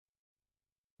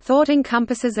Thought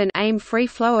encompasses an aim-free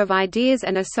flow of ideas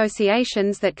and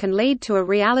associations that can lead to a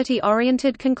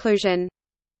reality-oriented conclusion.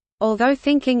 Although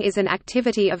thinking is an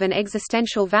activity of an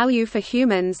existential value for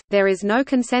humans, there is no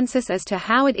consensus as to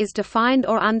how it is defined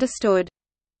or understood.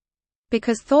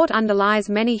 Because thought underlies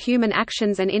many human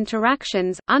actions and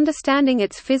interactions, understanding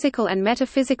its physical and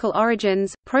metaphysical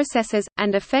origins, processes,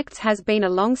 and effects has been a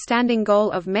long-standing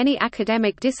goal of many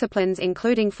academic disciplines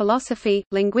including philosophy,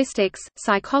 linguistics,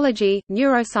 psychology,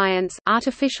 neuroscience,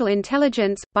 artificial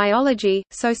intelligence, biology,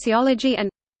 sociology and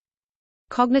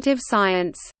cognitive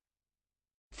science.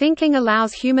 Thinking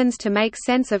allows humans to make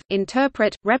sense of,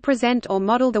 interpret, represent or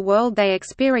model the world they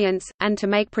experience, and to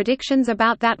make predictions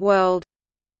about that world.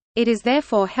 It is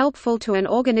therefore helpful to an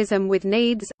organism with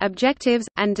needs, objectives,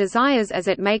 and desires as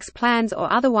it makes plans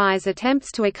or otherwise attempts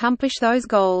to accomplish those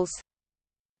goals.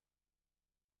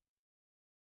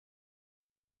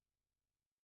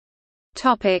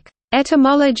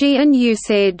 Etymology and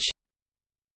usage.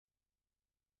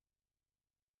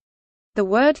 The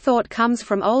word thought comes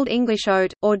from Old English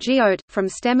ode, or geode, from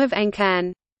stem of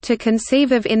enkan, to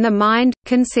conceive of in the mind,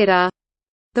 consider.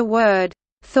 The word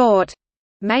thought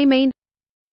may mean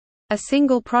a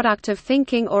single product of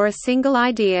thinking or a single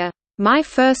idea. My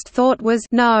first thought was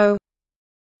no.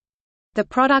 The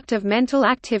product of mental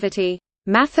activity.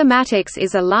 Mathematics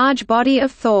is a large body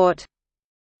of thought.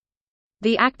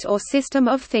 The act or system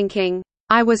of thinking.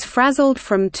 I was frazzled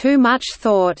from too much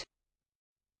thought.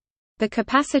 The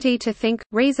capacity to think,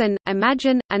 reason,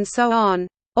 imagine, and so on.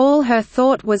 All her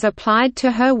thought was applied to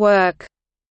her work.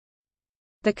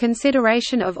 The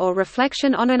consideration of or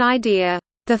reflection on an idea.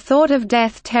 The thought of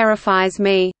death terrifies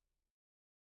me.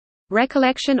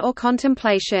 Recollection or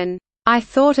contemplation. I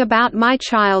thought about my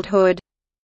childhood.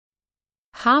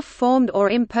 Half-formed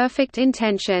or imperfect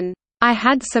intention. I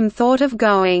had some thought of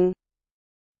going.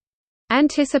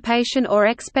 Anticipation or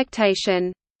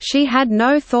expectation. She had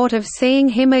no thought of seeing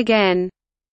him again.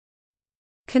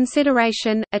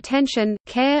 Consideration, attention,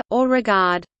 care, or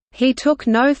regard. He took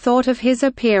no thought of his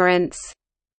appearance.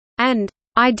 And,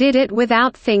 I did it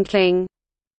without thinking.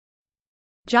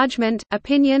 Judgment,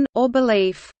 opinion, or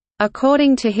belief.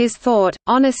 According to his thought,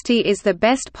 honesty is the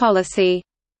best policy.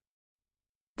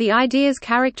 The ideas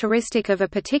characteristic of a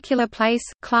particular place,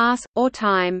 class, or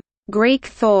time. Greek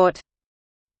thought.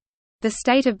 The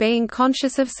state of being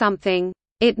conscious of something.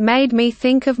 It made me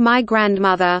think of my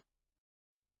grandmother.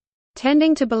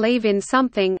 Tending to believe in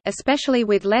something, especially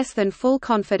with less than full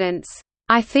confidence.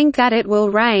 I think that it will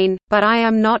rain, but I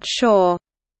am not sure.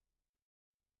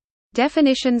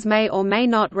 Definitions may or may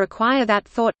not require that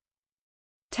thought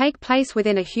take place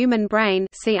within a human brain,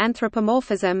 see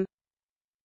anthropomorphism.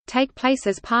 Take place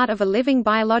as part of a living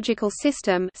biological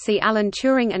system, see Alan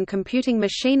Turing and computing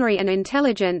machinery and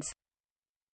intelligence.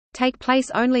 Take place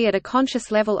only at a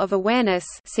conscious level of awareness,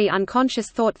 see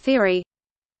unconscious thought theory.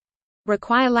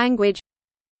 Require language.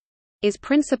 Is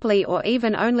principally or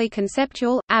even only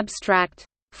conceptual, abstract,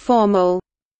 formal.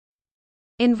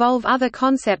 Involve other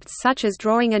concepts such as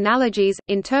drawing analogies,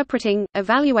 interpreting,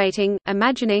 evaluating,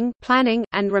 imagining, planning,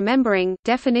 and remembering.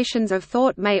 Definitions of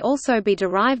thought may also be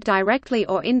derived directly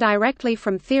or indirectly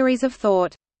from theories of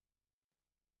thought.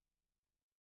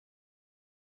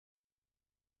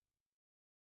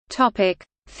 Topic: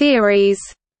 Theories.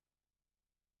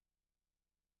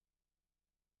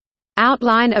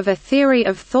 Outline of a theory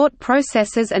of thought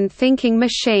processes and thinking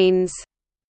machines.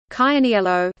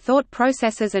 Caianiello, thought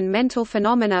processes and mental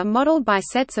phenomena modeled by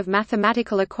sets of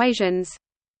mathematical equations.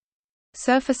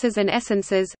 Surfaces and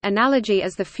essences, analogy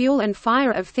as the fuel and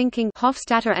fire of thinking.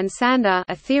 Hofstadter and Sander,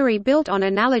 a theory built on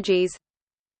analogies.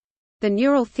 The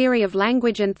neural theory of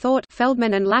language and thought.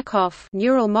 Feldman and Lakoff,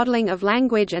 neural modeling of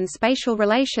language and spatial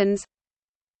relations.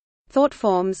 Thought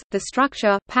forms, the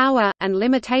structure, power, and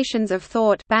limitations of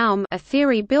thought. Baum, a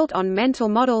theory built on mental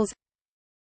models.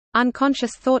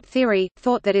 Unconscious thought theory,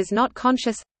 thought that is not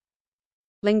conscious.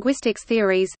 Linguistics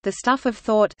theories, the stuff of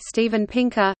thought. Steven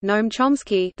Pinker, Noam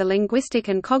Chomsky, the linguistic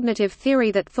and cognitive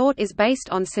theory that thought is based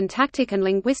on syntactic and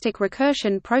linguistic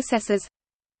recursion processes.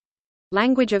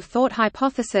 Language of thought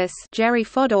hypothesis. Jerry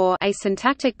Fodor, a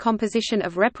syntactic composition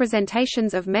of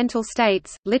representations of mental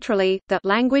states, literally, the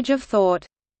language of thought.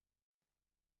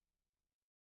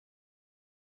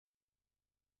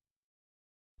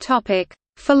 Topic: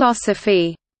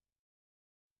 Philosophy.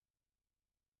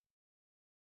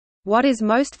 What is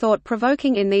most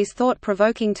thought-provoking in these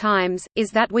thought-provoking times,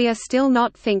 is that we are still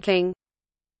not thinking.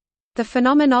 The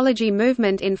phenomenology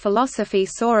movement in philosophy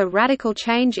saw a radical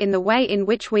change in the way in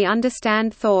which we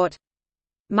understand thought.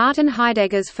 Martin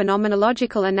Heidegger's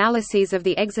phenomenological analyses of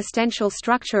the existential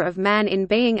structure of man in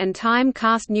being and time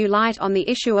cast new light on the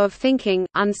issue of thinking,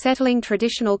 unsettling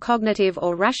traditional cognitive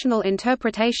or rational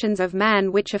interpretations of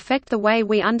man which affect the way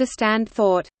we understand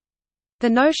thought. The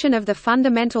notion of the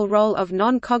fundamental role of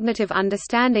non-cognitive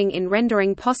understanding in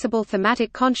rendering possible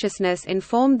thematic consciousness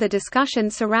informed the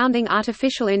discussion surrounding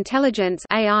artificial intelligence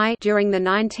 (AI) during the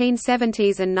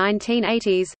 1970s and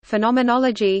 1980s.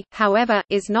 Phenomenology, however,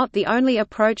 is not the only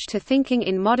approach to thinking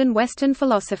in modern Western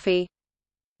philosophy.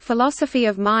 Philosophy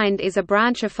of mind is a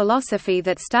branch of philosophy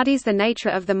that studies the nature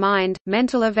of the mind,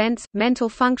 mental events, mental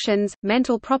functions,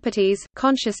 mental properties,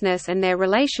 consciousness and their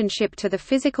relationship to the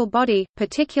physical body,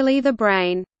 particularly the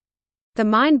brain. The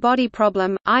mind-body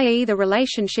problem, i.e. the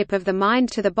relationship of the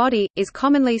mind to the body, is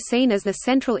commonly seen as the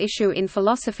central issue in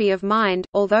philosophy of mind,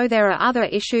 although there are other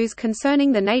issues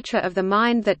concerning the nature of the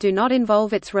mind that do not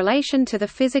involve its relation to the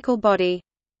physical body.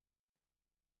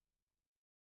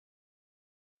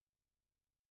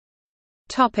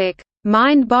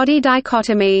 Mind-body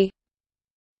dichotomy.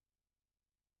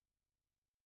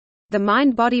 The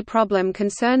mind-body problem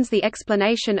concerns the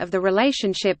explanation of the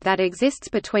relationship that exists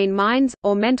between minds,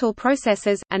 or mental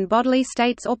processes, and bodily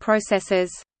states or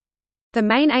processes. The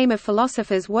main aim of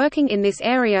philosophers working in this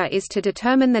area is to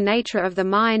determine the nature of the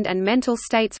mind and mental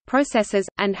states, processes,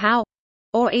 and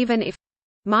how—or even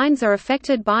if—minds are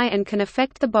affected by and can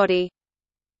affect the body.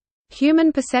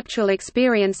 Human perceptual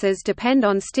experiences depend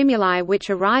on stimuli which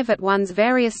arrive at one's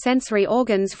various sensory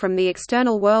organs from the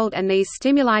external world, and these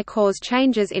stimuli cause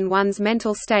changes in one's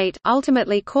mental state,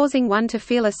 ultimately causing one to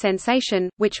feel a sensation,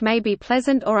 which may be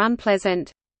pleasant or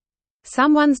unpleasant.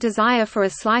 Someone's desire for a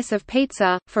slice of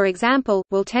pizza, for example,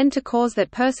 will tend to cause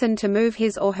that person to move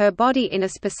his or her body in a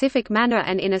specific manner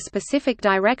and in a specific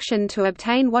direction to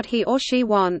obtain what he or she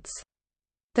wants.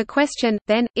 The question,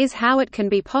 then, is how it can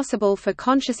be possible for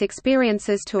conscious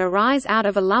experiences to arise out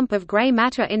of a lump of gray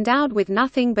matter endowed with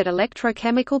nothing but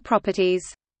electrochemical properties.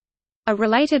 A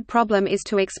related problem is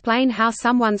to explain how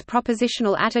someone's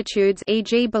propositional attitudes,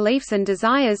 e.g. beliefs and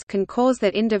desires, can cause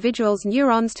that individual's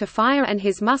neurons to fire and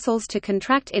his muscles to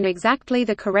contract in exactly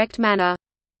the correct manner.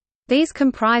 These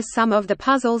comprise some of the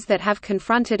puzzles that have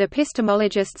confronted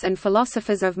epistemologists and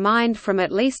philosophers of mind from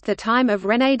at least the time of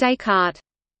René Descartes.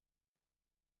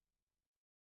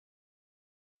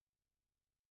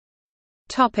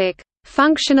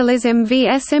 Functionalism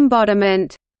vs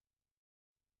embodiment.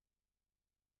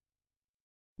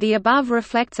 The above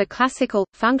reflects a classical,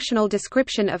 functional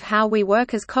description of how we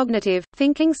work as cognitive,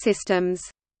 thinking systems.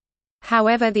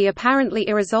 However, the apparently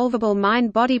irresolvable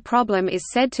mind-body problem is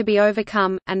said to be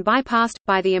overcome, and bypassed,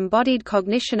 by the embodied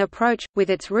cognition approach, with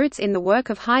its roots in the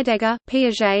work of Heidegger,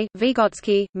 Piaget,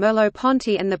 Vygotsky,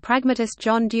 Merleau-Ponty and the pragmatist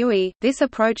John Dewey. This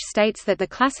approach states that the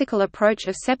classical approach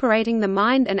of separating the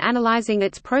mind and analyzing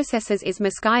its processes is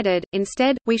misguided.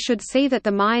 Instead, we should see that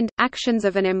the mind, actions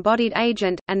of an embodied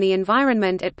agent, and the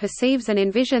environment it perceives and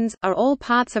envisions, are all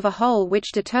parts of a whole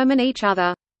which determine each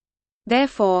other.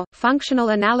 Therefore, functional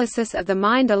analysis of the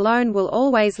mind alone will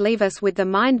always leave us with the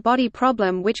mind-body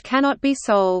problem which cannot be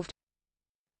solved.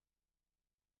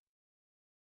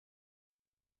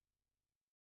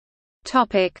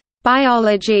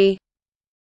 Biology.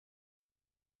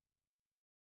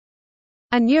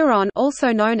 A neuron,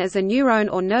 also known as a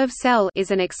neuron or nerve cell,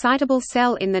 is an excitable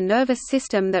cell in the nervous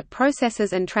system that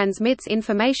processes and transmits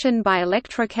information by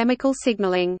electrochemical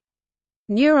signaling.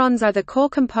 Neurons are the core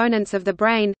components of the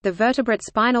brain, the vertebrate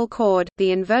spinal cord,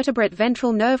 the invertebrate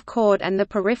ventral nerve cord and the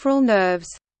peripheral nerves.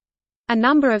 A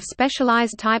number of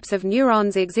specialized types of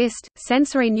neurons exist.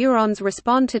 Sensory neurons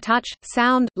respond to touch,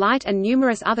 sound, light and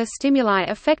numerous other stimuli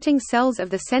affecting cells of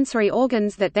the sensory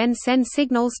organs that then send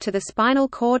signals to the spinal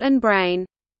cord and brain.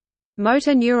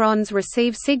 Motor neurons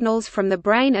receive signals from the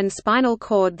brain and spinal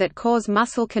cord that cause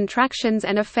muscle contractions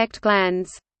and affect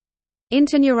glands.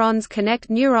 Interneurons connect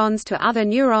neurons to other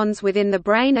neurons within the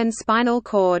brain and spinal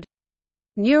cord.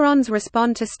 Neurons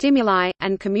respond to stimuli,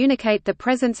 and communicate the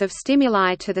presence of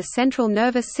stimuli to the central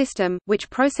nervous system, which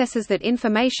processes that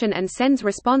information and sends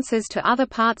responses to other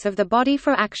parts of the body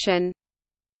for action.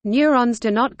 Neurons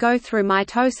do not go through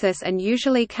mitosis and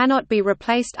usually cannot be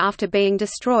replaced after being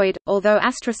destroyed, although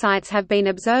astrocytes have been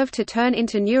observed to turn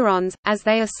into neurons, as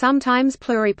they are sometimes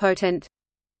pluripotent.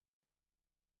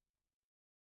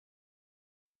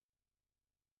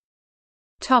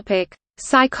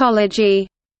 Psychology.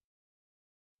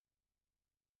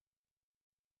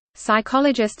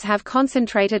 Psychologists have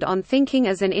concentrated on thinking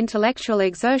as an intellectual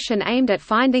exertion aimed at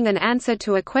finding an answer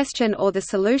to a question or the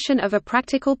solution of a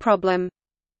practical problem.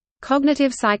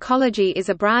 Cognitive psychology is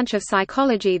a branch of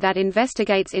psychology that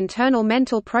investigates internal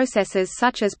mental processes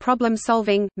such as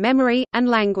problem-solving, memory, and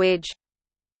language.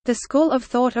 The school of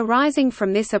thought arising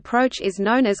from this approach is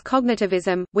known as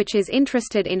cognitivism, which is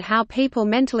interested in how people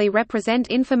mentally represent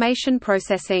information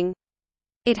processing.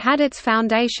 It had its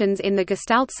foundations in the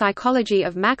Gestalt psychology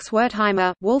of Max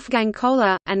Wertheimer, Wolfgang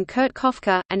Kohler, and Kurt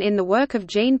Koffka, and in the work of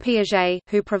Jean Piaget,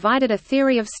 who provided a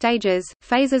theory of stages,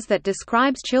 phases that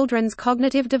describes children's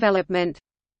cognitive development.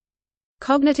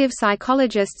 Cognitive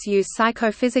psychologists use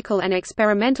psychophysical and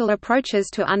experimental approaches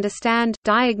to understand,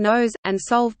 diagnose, and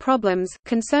solve problems,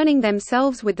 concerning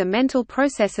themselves with the mental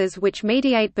processes which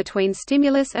mediate between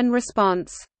stimulus and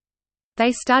response.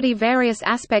 They study various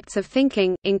aspects of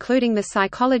thinking, including the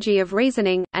psychology of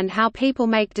reasoning, and how people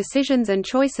make decisions and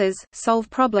choices, solve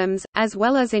problems, as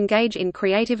well as engage in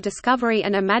creative discovery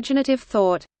and imaginative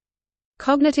thought.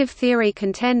 Cognitive theory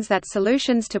contends that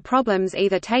solutions to problems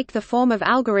either take the form of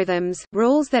algorithms,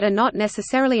 rules that are not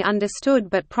necessarily understood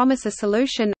but promise a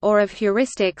solution, or of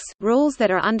heuristics, rules that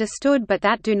are understood but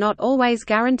that do not always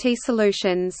guarantee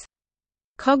solutions.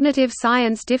 Cognitive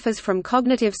science differs from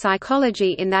cognitive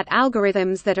psychology in that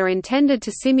algorithms that are intended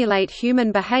to simulate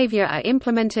human behavior are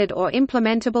implemented or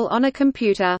implementable on a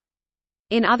computer.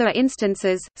 In other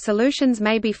instances, solutions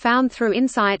may be found through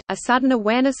insight, a sudden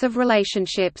awareness of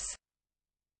relationships.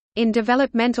 In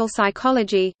developmental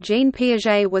psychology, Jean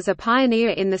Piaget was a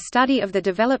pioneer in the study of the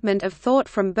development of thought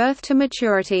from birth to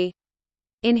maturity.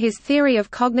 In his theory of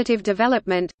cognitive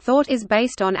development, thought is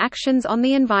based on actions on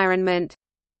the environment.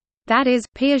 That is,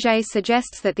 Piaget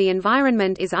suggests that the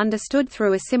environment is understood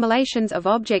through assimilations of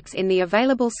objects in the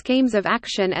available schemes of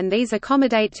action, and these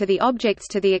accommodate to the objects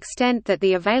to the extent that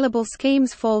the available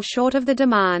schemes fall short of the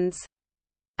demands.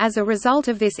 As a result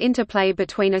of this interplay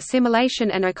between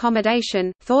assimilation and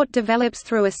accommodation, thought develops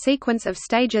through a sequence of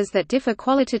stages that differ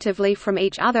qualitatively from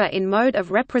each other in mode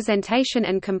of representation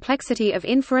and complexity of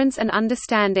inference and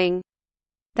understanding.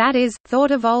 That is,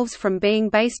 thought evolves from being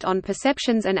based on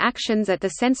perceptions and actions at the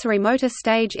sensory-motor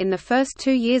stage in the first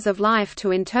 2 years of life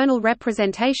to internal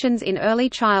representations in early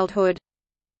childhood.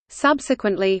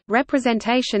 Subsequently,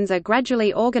 representations are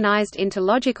gradually organized into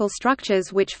logical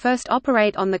structures which first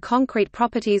operate on the concrete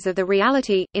properties of the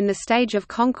reality, in the stage of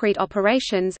concrete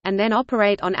operations, and then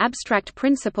operate on abstract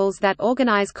principles that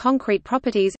organize concrete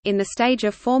properties, in the stage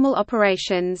of formal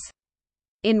operations.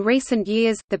 In recent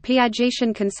years, the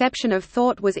Piagetian conception of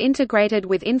thought was integrated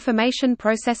with information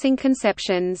processing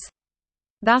conceptions.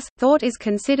 Thus, thought is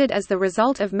considered as the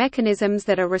result of mechanisms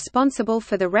that are responsible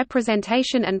for the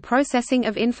representation and processing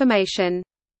of information.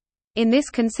 In this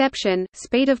conception,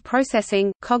 speed of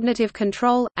processing, cognitive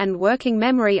control, and working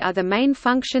memory are the main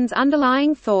functions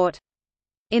underlying thought.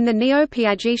 In the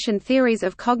neo-Piagetian theories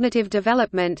of cognitive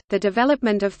development, the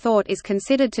development of thought is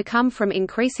considered to come from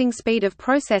increasing speed of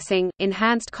processing,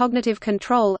 enhanced cognitive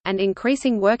control, and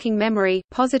increasing working memory.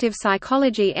 Positive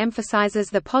psychology emphasizes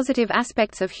the positive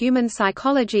aspects of human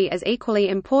psychology as equally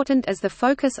important as the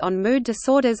focus on mood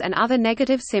disorders and other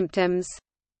negative symptoms.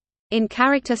 In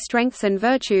Character Strengths and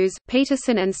Virtues,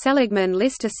 Peterson and Seligman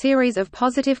list a series of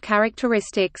positive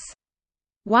characteristics.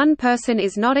 One person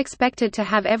is not expected to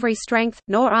have every strength,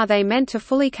 nor are they meant to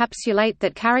fully capsulate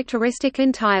that characteristic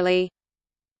entirely.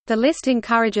 The list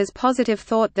encourages positive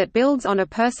thought that builds on a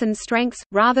person's strengths,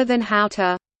 rather than how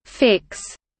to fix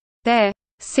their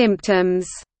symptoms.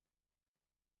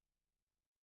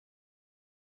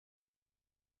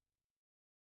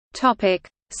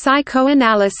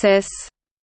 Psychoanalysis.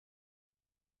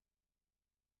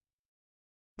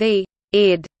 The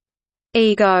id,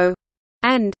 ego,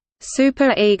 and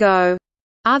superego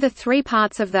are the three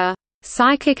parts of the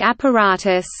psychic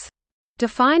apparatus.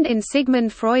 Defined in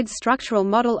Sigmund Freud's structural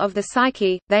model of the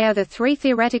psyche, they are the three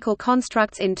theoretical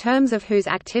constructs in terms of whose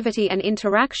activity and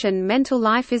interaction mental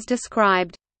life is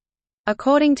described.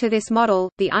 According to this model,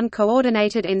 the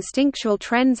uncoordinated instinctual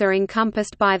trends are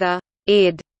encompassed by the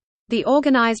id. The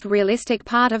organized realistic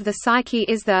part of the psyche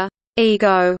is the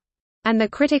ego, and the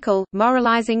critical,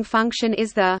 moralizing function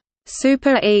is the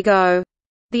superego.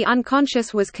 The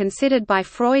unconscious was considered by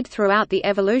Freud throughout the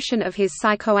evolution of his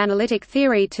psychoanalytic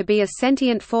theory to be a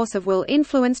sentient force of will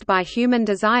influenced by human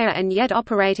desire and yet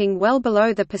operating well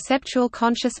below the perceptual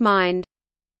conscious mind.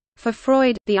 For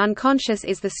Freud, the unconscious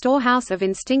is the storehouse of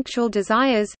instinctual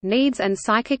desires, needs and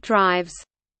psychic drives.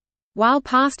 While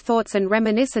past thoughts and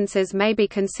reminiscences may be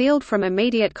concealed from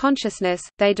immediate consciousness,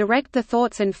 they direct the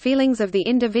thoughts and feelings of the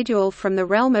individual from the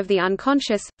realm of the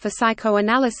unconscious. For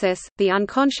psychoanalysis, the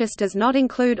unconscious does not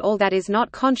include all that is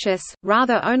not conscious,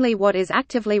 rather only what is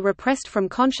actively repressed from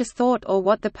conscious thought or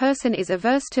what the person is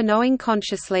averse to knowing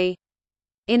consciously.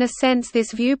 In a sense,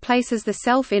 this view places the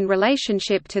self in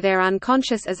relationship to their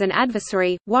unconscious as an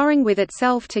adversary, warring with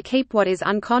itself to keep what is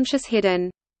unconscious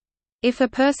hidden. If a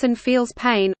person feels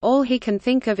pain, all he can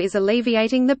think of is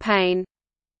alleviating the pain.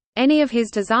 Any of his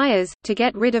desires, to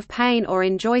get rid of pain or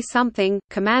enjoy something,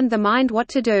 command the mind what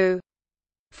to do.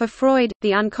 For Freud,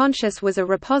 the unconscious was a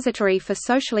repository for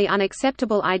socially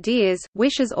unacceptable ideas,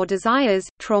 wishes or desires,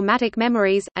 traumatic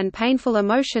memories, and painful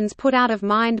emotions put out of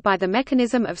mind by the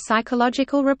mechanism of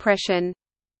psychological repression.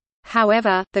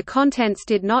 However, the contents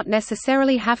did not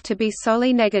necessarily have to be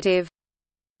solely negative.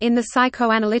 In the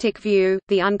psychoanalytic view,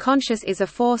 the unconscious is a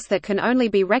force that can only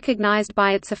be recognized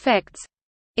by its effects.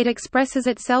 It expresses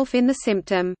itself in the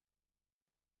symptom.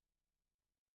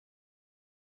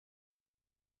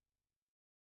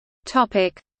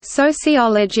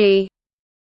 Sociology.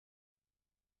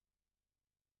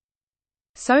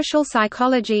 Social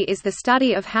psychology is the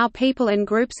study of how people and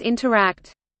groups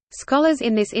interact. Scholars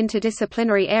in this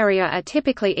interdisciplinary area are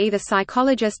typically either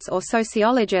psychologists or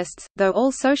sociologists, though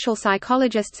all social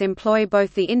psychologists employ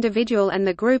both the individual and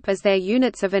the group as their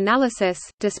units of analysis.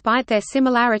 Despite their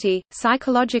similarity,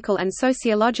 psychological and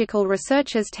sociological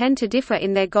researchers tend to differ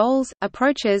in their goals,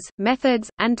 approaches, methods,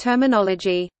 and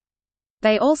terminology.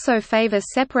 They also favor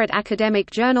separate academic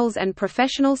journals and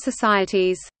professional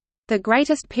societies. The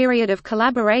greatest period of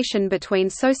collaboration between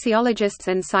sociologists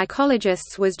and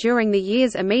psychologists was during the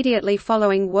years immediately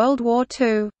following World War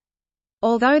II.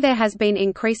 Although there has been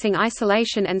increasing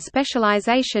isolation and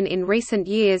specialization in recent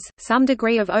years, some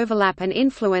degree of overlap and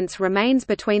influence remains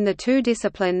between the two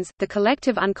disciplines. The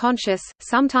collective unconscious,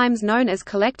 sometimes known as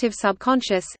collective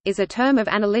subconscious, is a term of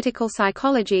analytical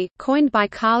psychology, coined by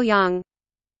Carl Jung.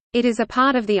 It is a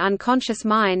part of the unconscious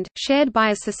mind, shared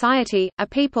by a society, a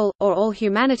people, or all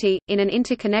humanity, in an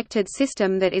interconnected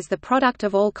system that is the product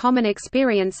of all common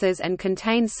experiences and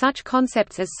contains such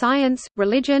concepts as science,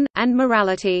 religion, and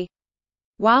morality.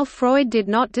 While Freud did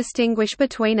not distinguish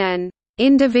between an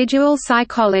individual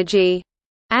psychology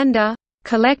and a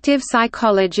collective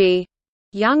psychology,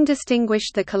 Jung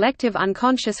distinguished the collective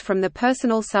unconscious from the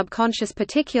personal subconscious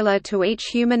particular to each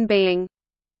human being.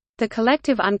 The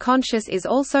collective unconscious is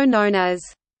also known as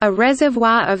a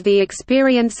reservoir of the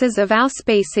experiences of our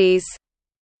species.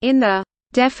 In the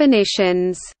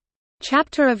Definitions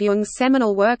chapter of Jung's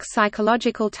seminal work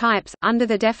Psychological Types, under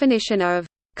the definition of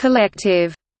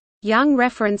collective, Jung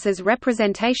references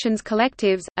representations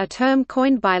collectives, a term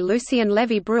coined by Lucien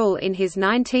Levy-Bruhl in his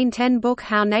 1910 book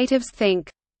How Natives Think.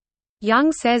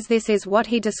 Jung says this is what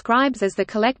he describes as the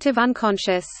collective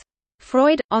unconscious.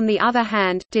 Freud, on the other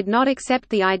hand, did not accept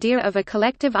the idea of a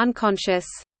collective unconscious.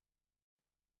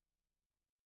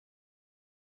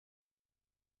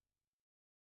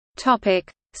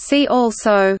 See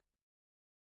also: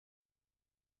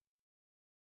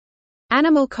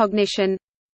 Animal cognition,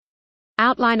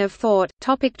 Outline of thought,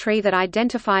 topic tree that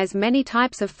identifies many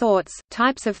types of thoughts,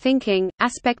 types of thinking,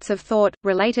 aspects of thought,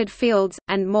 related fields,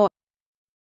 and more.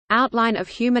 Outline of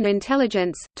human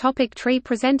intelligence, topic tree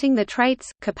presenting the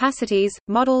traits, capacities,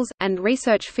 models, and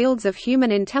research fields of human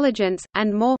intelligence,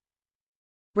 and more.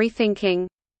 Rethinking